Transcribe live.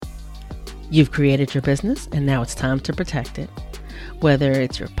You've created your business and now it's time to protect it. Whether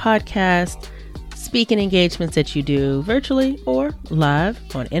it's your podcast, speaking engagements that you do virtually or live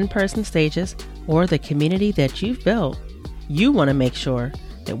on in-person stages, or the community that you've built, you want to make sure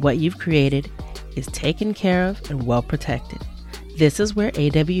that what you've created is taken care of and well protected. This is where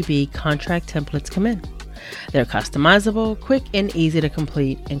AWB contract templates come in. They're customizable, quick, and easy to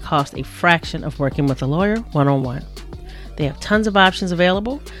complete, and cost a fraction of working with a lawyer one-on-one. They have tons of options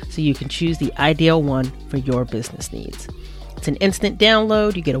available, so you can choose the ideal one for your business needs. It's an instant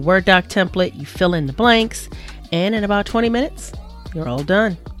download. You get a Word doc template, you fill in the blanks, and in about 20 minutes, you're all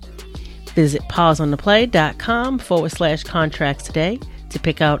done. Visit pauseontheplay.com/contracts today to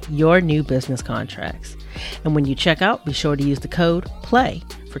pick out your new business contracts. And when you check out, be sure to use the code PLAY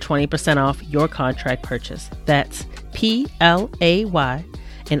for 20% off your contract purchase. That's PLAY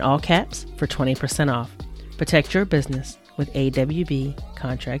in all caps for 20% off. Protect your business with AWB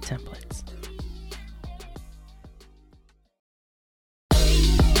contract templates.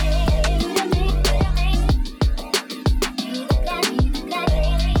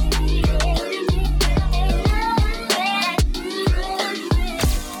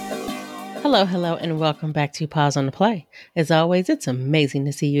 Hello, and welcome back to Pause on the Play. As always, it's amazing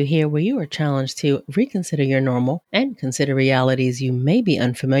to see you here where you are challenged to reconsider your normal and consider realities you may be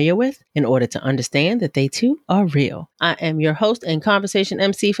unfamiliar with in order to understand that they too are real. I am your host and conversation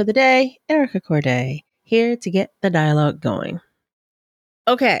MC for the day, Erica Corday, here to get the dialogue going.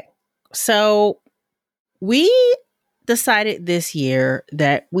 Okay, so we decided this year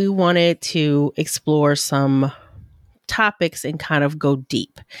that we wanted to explore some topics and kind of go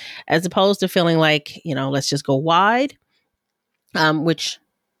deep, as opposed to feeling like, let's just go wide, which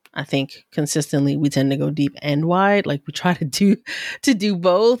I think consistently we tend to go deep and wide. Like we try to do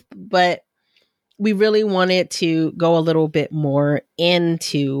both, but we really wanted to go a little bit more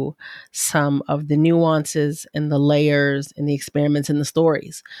into some of the nuances and the layers and the experiments and the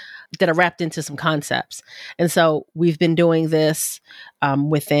stories that are wrapped into some concepts. And so we've been doing this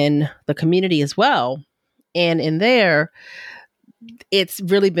within the community as well. And in there, it's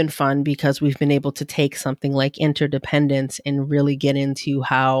really been fun because we've been able to take something like interdependence and really get into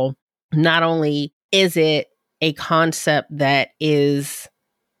how not only is it a concept that is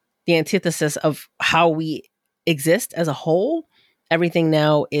the antithesis of how we exist as a whole, everything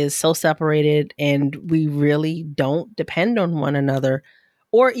now is so separated and we really don't depend on one another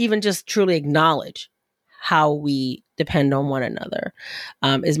or even just truly acknowledge how we depend on one another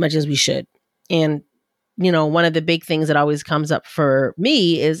as much as we should. And one of the big things that always comes up for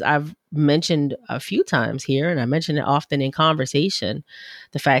me is I've mentioned a few times here, and I mention it often in conversation,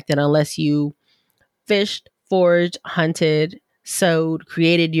 the fact that unless you fished, foraged, hunted, sewed,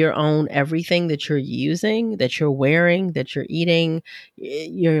 created your own everything that you're using, that you're wearing, that you're eating,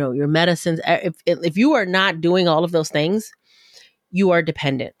 your medicines, if you are not doing all of those things, you are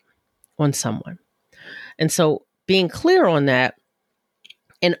dependent on someone. And so being clear on that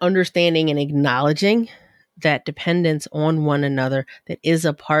and understanding and acknowledging that dependence on one another that is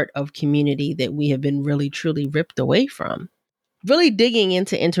a part of community that we have been really, truly ripped away from. Really digging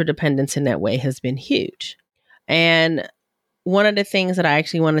into interdependence in that way has been huge. And one of the things that I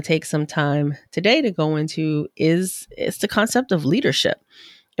actually want to take some time today to go into is the concept of leadership.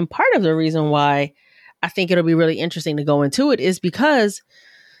 And part of the reason why I think it'll be really interesting to go into it is because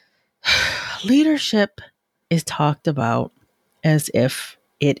leadership is talked about as if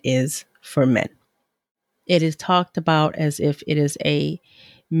it is for men. It is talked about as if it is a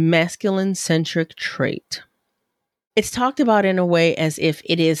masculine-centric trait. It's talked about in a way as if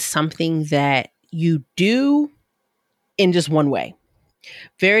it is something that you do in just one way.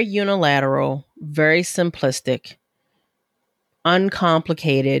 Very unilateral, very simplistic,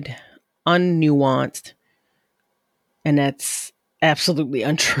 uncomplicated, unnuanced, and that's absolutely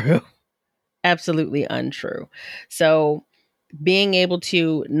untrue. Absolutely untrue. So being able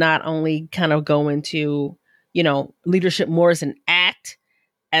to not only kind of go into, leadership more as an act,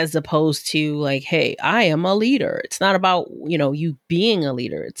 as opposed to like, hey, I am a leader. It's not about, you being a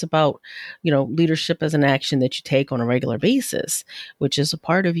leader. It's about, leadership as an action that you take on a regular basis, which is a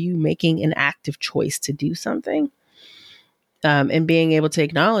part of you making an active choice to do something. And being able to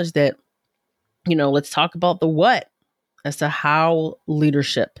acknowledge that, let's talk about the what as to how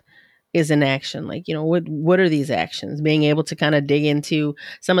leadership is an action. Like, what are these actions? Being able to kind of dig into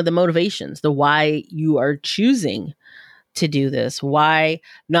some of the motivations, the why you are choosing to do this, why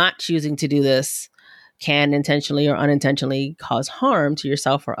not choosing to do this can intentionally or unintentionally cause harm to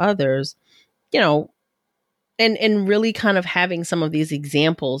yourself or others, and really kind of having some of these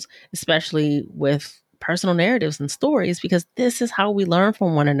examples, especially with personal narratives and stories, because this is how we learn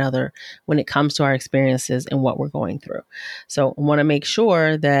from one another when it comes to our experiences and what we're going through. So I want to make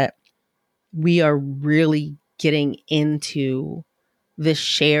sure that we are really getting into this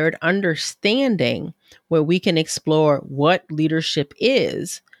shared understanding where we can explore what leadership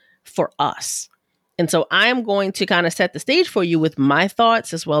is for us. And so I'm going to kind of set the stage for you with my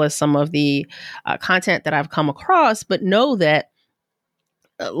thoughts as well as some of the content that I've come across, but know that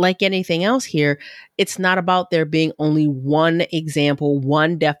like anything else here, it's not about there being only one example,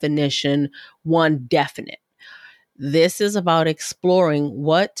 one definition, one definite. This is about exploring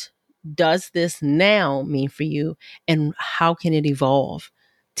what does this now mean for you and how can it evolve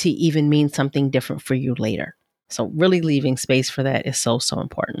to even mean something different for you later. So really leaving space for that is so, so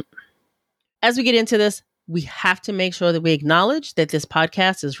important. As we get into this, we have to make sure that we acknowledge that this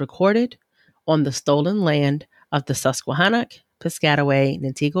podcast is recorded on the stolen land of the Susquehannock, Piscataway,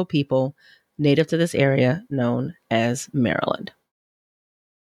 Nantico people native to this area known as Maryland.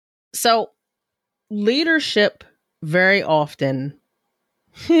 So leadership very often,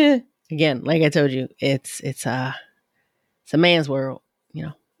 again, like I told you, it's a man's world,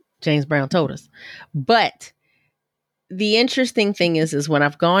 James Brown told us. But the interesting thing is when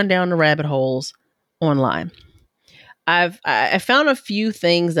I've gone down the rabbit holes online, I found a few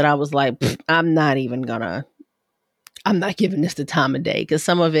things that I was like, I'm not giving this the time of day, because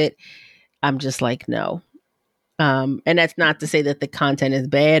some of it I'm just like, no. And that's not to say that the content is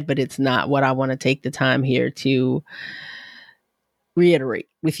bad, but it's not what I want to take the time here to reiterate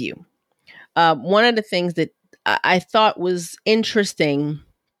with you. One of the things that I thought was interesting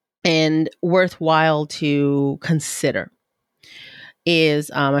and worthwhile to consider is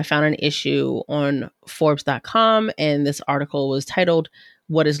I found an issue on Forbes.com, and this article was titled,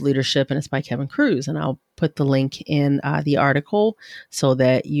 "What is Leadership?" and it's by Kevin Kruse. And I'll put the link in the article so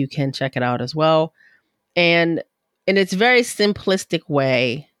that you can check it out as well. And in its very simplistic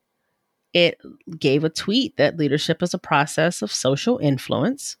way, it gave a tweet that leadership is a process of social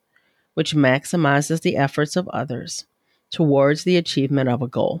influence, which maximizes the efforts of others towards the achievement of a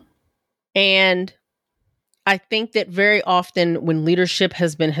goal. And I think that very often when leadership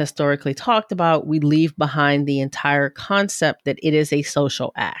has been historically talked about, we leave behind the entire concept that it is a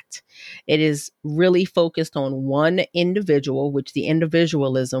social act. It is really focused on one individual, which the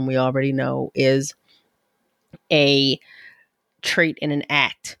individualism we already know is a trait in an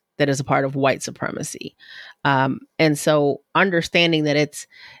act that is a part of white supremacy. And so understanding that it's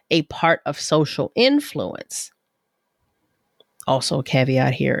a part of social influence. Also a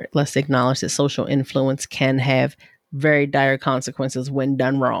caveat here, let's acknowledge that social influence can have very dire consequences when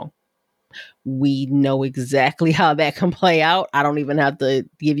done wrong. We know exactly how that can play out. I don't even have to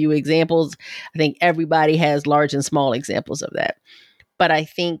give you examples. I think everybody has large and small examples of that. But I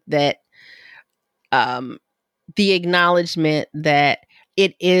think that the acknowledgement that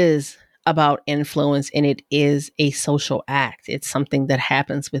it is about influence and it is a social act. It's something that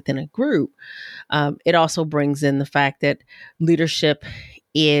happens within a group. It also brings in the fact that leadership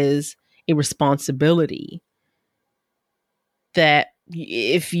is a responsibility that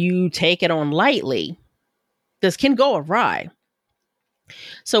if you take it on lightly, this can go awry.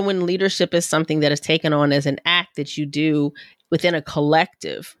 So when leadership is something that is taken on as an act that you do within a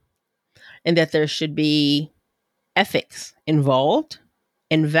collective, and that there should be ethics involved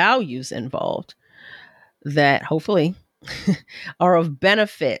and values involved that hopefully are of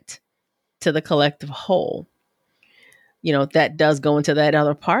benefit to the collective whole. That does go into that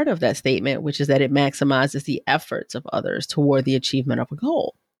other part of that statement, which is that it maximizes the efforts of others toward the achievement of a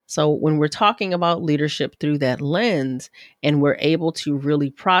goal. So when we're talking about leadership through that lens, and we're able to really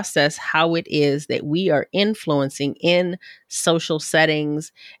process how it is that we are influencing in social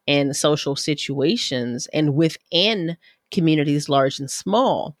settings and social situations and within communities large and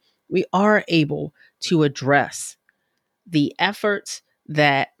small, we are able to address the efforts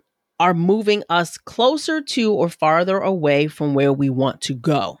that are moving us closer to or farther away from where we want to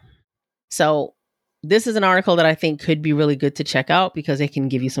go. So this is an article that I think could be really good to check out because it can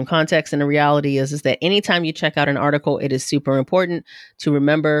give you some context. And the reality is that anytime you check out an article, it is super important to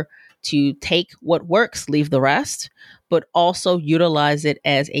remember to take what works, leave the rest, but also utilize it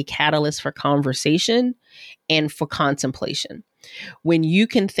as a catalyst for conversation and for contemplation. When you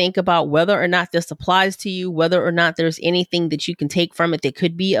can think about whether or not this applies to you, whether or not there's anything that you can take from it that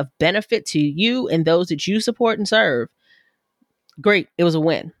could be of benefit to you and those that you support and serve, great, it was a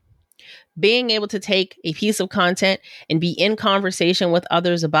win. Being able to take a piece of content and be in conversation with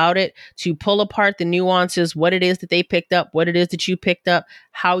others about it, to pull apart the nuances, what it is that they picked up, what it is that you picked up,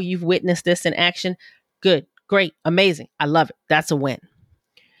 how you've witnessed this in action. Good, great, amazing. I love it. That's a win.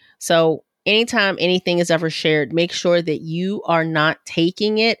 So Anytime anything is ever shared, make sure that you are not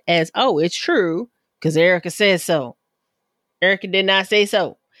taking it as, oh, it's true because Erica says so. Erica did not say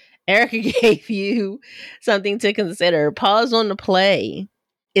so. Erica gave you something to consider. Pause on the play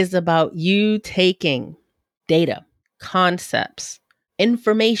is about you taking data, concepts,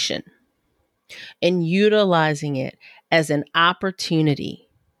 information, and utilizing it as an opportunity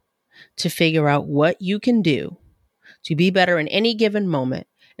to figure out what you can do to be better in any given moment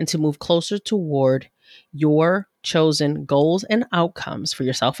and to move closer toward your chosen goals and outcomes for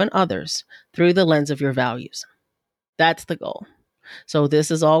yourself and others through the lens of your values. That's the goal. So this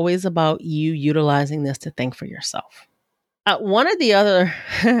is always about you utilizing this to think for yourself. One of the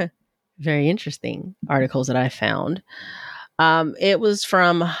other very interesting articles that I found, it was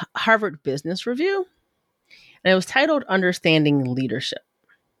from Harvard Business Review, and it was titled Understanding Leadership.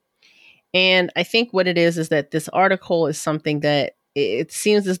 And I think what it is that this article is something that it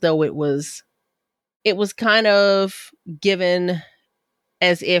seems as though it was kind of given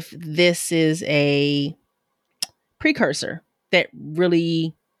as if this is a precursor that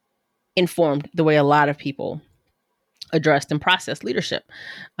really informed the way a lot of people addressed and processed leadership.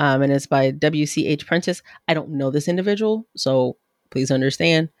 And it's by W.C.H. Prentice. I don't know this individual, so please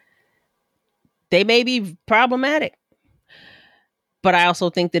understand they may be problematic. But I also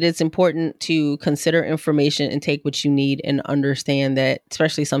think that it's important to consider information and take what you need and understand that,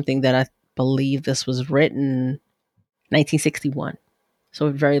 especially something that I believe this was written 1961. So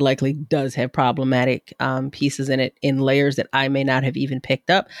it very likely does have problematic pieces in it in layers that I may not have even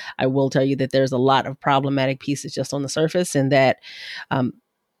picked up. I will tell you that there's a lot of problematic pieces just on the surface, and that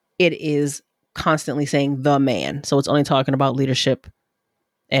it is constantly saying the man. So it's only talking about leadership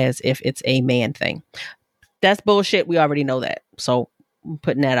as if it's a man thing. That's bullshit. We already know that. So I'm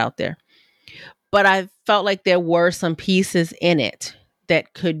putting that out there. But I felt like there were some pieces in it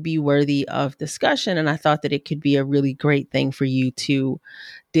that could be worthy of discussion. And I thought that it could be a really great thing for you to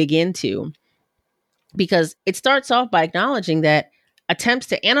dig into, because it starts off by acknowledging that attempts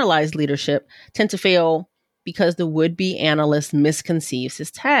to analyze leadership tend to fail because the would-be analyst misconceives his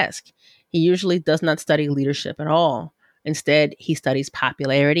task. He usually does not study leadership at all. Instead, he studies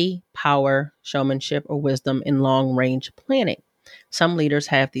popularity, power, showmanship, or wisdom in long-range planning. Some leaders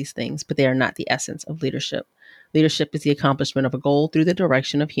have these things, but they are not the essence of leadership. Leadership is the accomplishment of a goal through the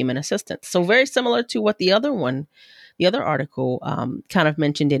direction of human assistance. So very similar to what the other article kind of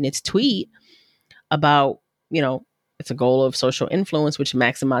mentioned in its tweet about, it's a goal of social influence, which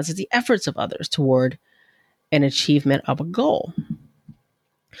maximizes the efforts of others toward an achievement of a goal.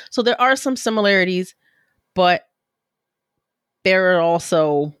 So there are some similarities, but there are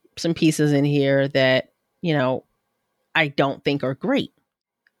also some pieces in here that, I don't think are great.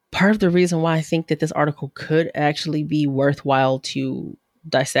 Part of the reason why I think that this article could actually be worthwhile to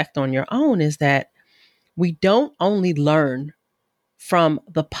dissect on your own is that we don't only learn from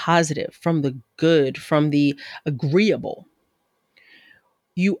the positive, from the good, from the agreeable.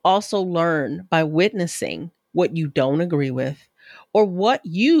 You also learn by witnessing what you don't agree with, or what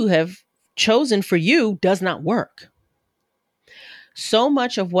you have chosen for you does not work. So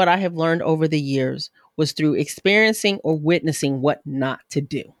much of what I have learned over the years was through experiencing or witnessing what not to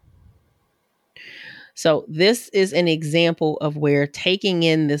do. So this is an example of where taking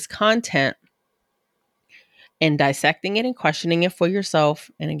in this content and dissecting it and questioning it for yourself.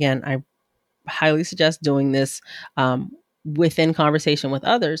 And again, I highly suggest doing this within conversation with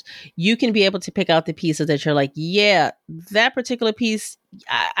others. You can be able to pick out the pieces that you're like, yeah, that particular piece,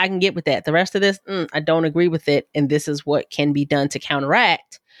 I can get with that. The rest of this, I don't agree with it. And this is what can be done to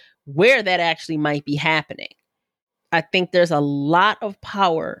counteract where that actually might be happening. I think there's a lot of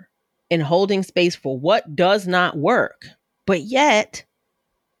power in holding space for what does not work, but yet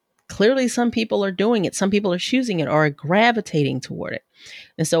clearly some people are doing it. Some people are choosing it or are gravitating toward it.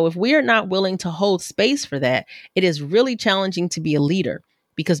 And so if we are not willing to hold space for that, it is really challenging to be a leader,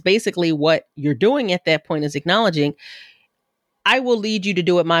 because basically what you're doing at that point is acknowledging, I will lead you to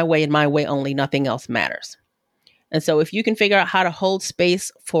do it my way and my way only. Nothing else matters. And so if you can figure out how to hold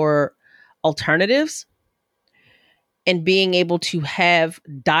space for alternatives and being able to have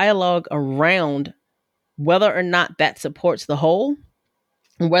dialogue around whether or not that supports the whole,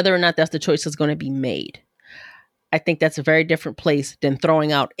 and whether or not that's the choice that's going to be made, I think that's a very different place than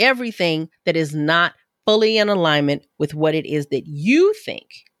throwing out everything that is not fully in alignment with what it is that you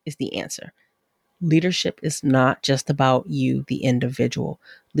think is the answer. Leadership is not just about you, the individual.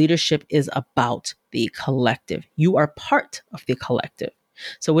 Leadership is about the collective. You are part of the collective.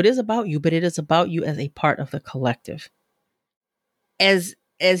 So it is about you, but it is about you as a part of the collective. As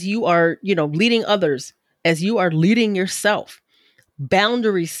you are, leading others, as you are leading yourself,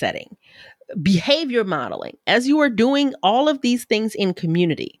 boundary setting, behavior modeling, as you are doing all of these things in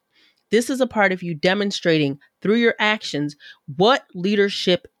community, this is a part of you demonstrating through your actions what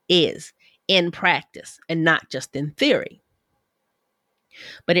leadership is in practice and not just in theory.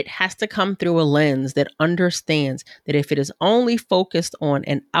 But it has to come through a lens that understands that if it is only focused on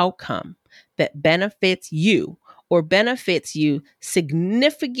an outcome that benefits you or benefits you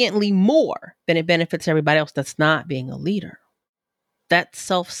significantly more than it benefits everybody else, that's not being a leader. That's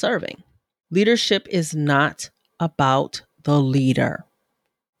self-serving. Leadership is not about the leader.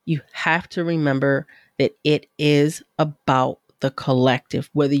 You have to remember that it is about the collective,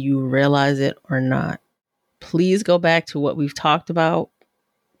 whether you realize it or not. Please go back to what we've talked about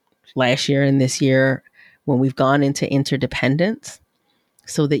last year and this year when we've gone into interdependence,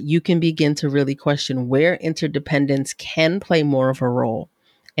 so that you can begin to really question where interdependence can play more of a role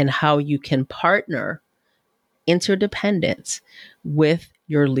and how you can partner interdependence with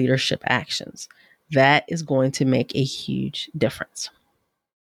your leadership actions. That is going to make a huge difference.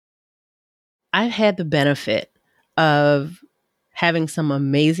 I've had the benefit of having some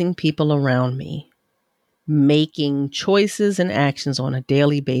amazing people around me making choices and actions on a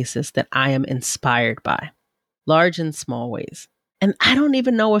daily basis that I am inspired by, large and small ways. And I don't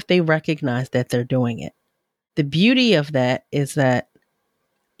even know if they recognize that they're doing it. The beauty of that is that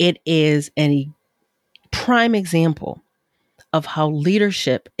it is a prime example of how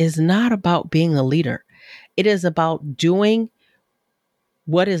leadership is not about being a leader. It is about doing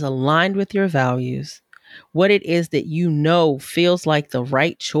what is aligned with your values, what it is that you know feels like the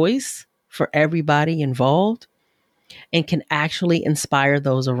right choice for everybody involved, and can actually inspire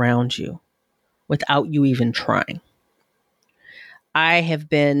those around you without you even trying. I have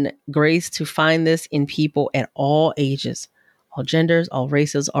been graced to find this in people at all ages, all genders, all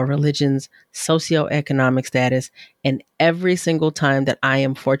races, all religions, socioeconomic status, and every single time that I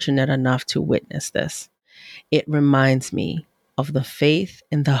am fortunate enough to witness this, it reminds me of the faith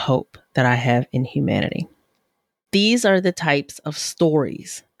and the hope that I have in humanity. These are the types of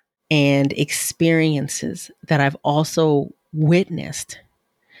stories and experiences that I've also witnessed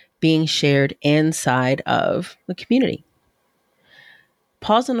being shared inside of the community.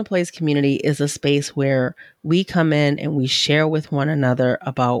 Pause on the Play's community is a space where we come in and we share with one another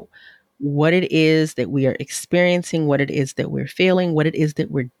about what it is that we are experiencing, what it is that we're feeling, what it is that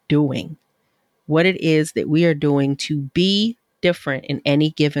we're doing, what it is that we are doing to be different in any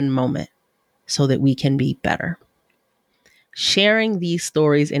given moment so that we can be better. Sharing these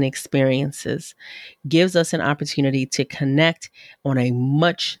stories and experiences gives us an opportunity to connect on a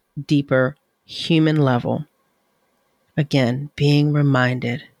much deeper human level. Again, being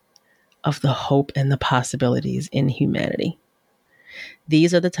reminded of the hope and the possibilities in humanity.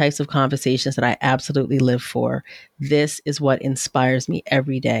 These are the types of conversations that I absolutely live for. This is what inspires me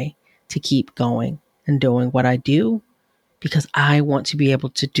every day to keep going and doing what I do, because I want to be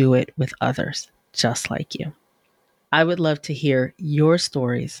able to do it with others just like you. I would love to hear your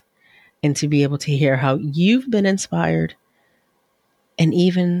stories and to be able to hear how you've been inspired and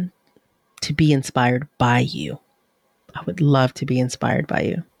even to be inspired by you. I would love to be inspired by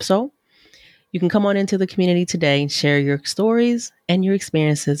you. So you can come on into the community today and share your stories and your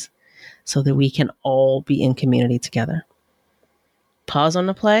experiences so that we can all be in community together.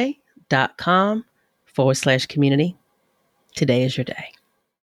 pauseontheplay.com/community. Today is your day.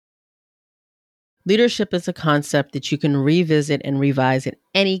 Leadership is a concept that you can revisit and revise at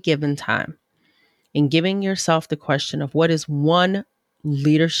any given time. In giving yourself the question of what is one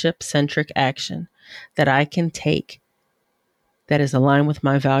leadership-centric action that I can take that is aligned with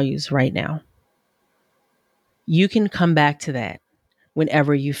my values right now, you can come back to that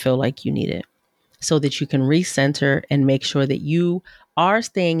whenever you feel like you need it, so that you can recenter and make sure that you are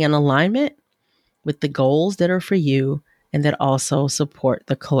staying in alignment with the goals that are for you and that also support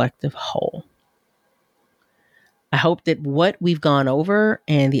the collective whole. I hope that what we've gone over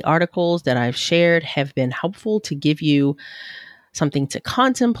and the articles that I've shared have been helpful to give you something to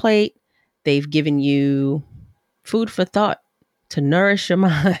contemplate. They've given you food for thought to nourish your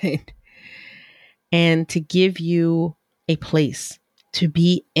mind and to give you a place to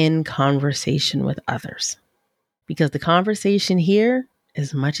be in conversation with others. Because the conversation here,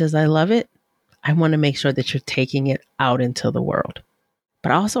 as much as I love it, I want to make sure that you're taking it out into the world.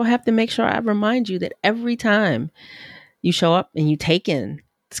 But I also have to make sure I remind you that every time you show up and you take in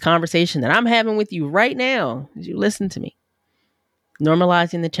this conversation that I'm having with you right now, as you listen to me,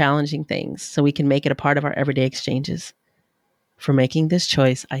 normalizing the challenging things so we can make it a part of our everyday exchanges. For making this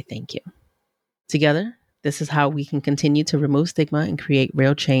choice, I thank you. Together, this is how we can continue to remove stigma and create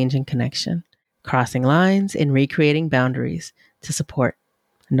real change and connection, crossing lines and recreating boundaries to support,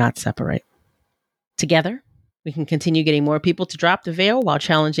 not separate. Together, we can continue getting more people to drop the veil while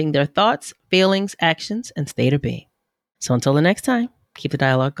challenging their thoughts, feelings, actions, and state of being. So until the next time, keep the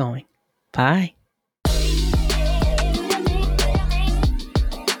dialogue going. Bye.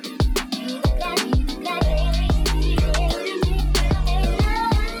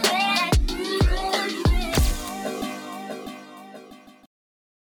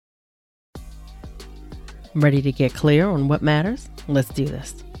 Ready to get clear on what matters? Let's do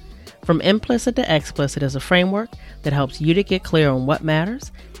this. From Implicit to Explicit is a framework that helps you to get clear on what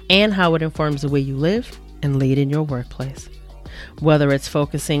matters and how it informs the way you live and lead in your workplace. Whether it's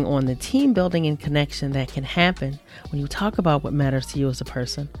focusing on the team building and connection that can happen when you talk about what matters to you as a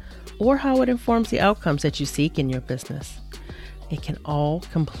person, or how it informs the outcomes that you seek in your business, it can all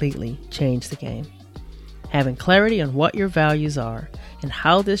completely change the game. Having clarity on what your values are and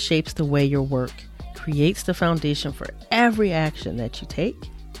how this shapes the way your work creates the foundation for every action that you take,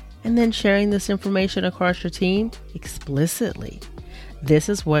 and then sharing this information across your team explicitly. This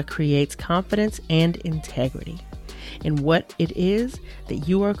is what creates confidence and integrity in what it is that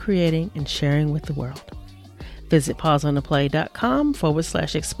you are creating and sharing with the world. Visit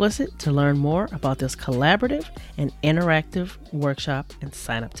pauseontheplay.com/explicit to learn more about this collaborative and interactive workshop and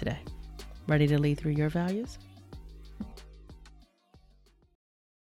sign up today. Ready to lead through your values?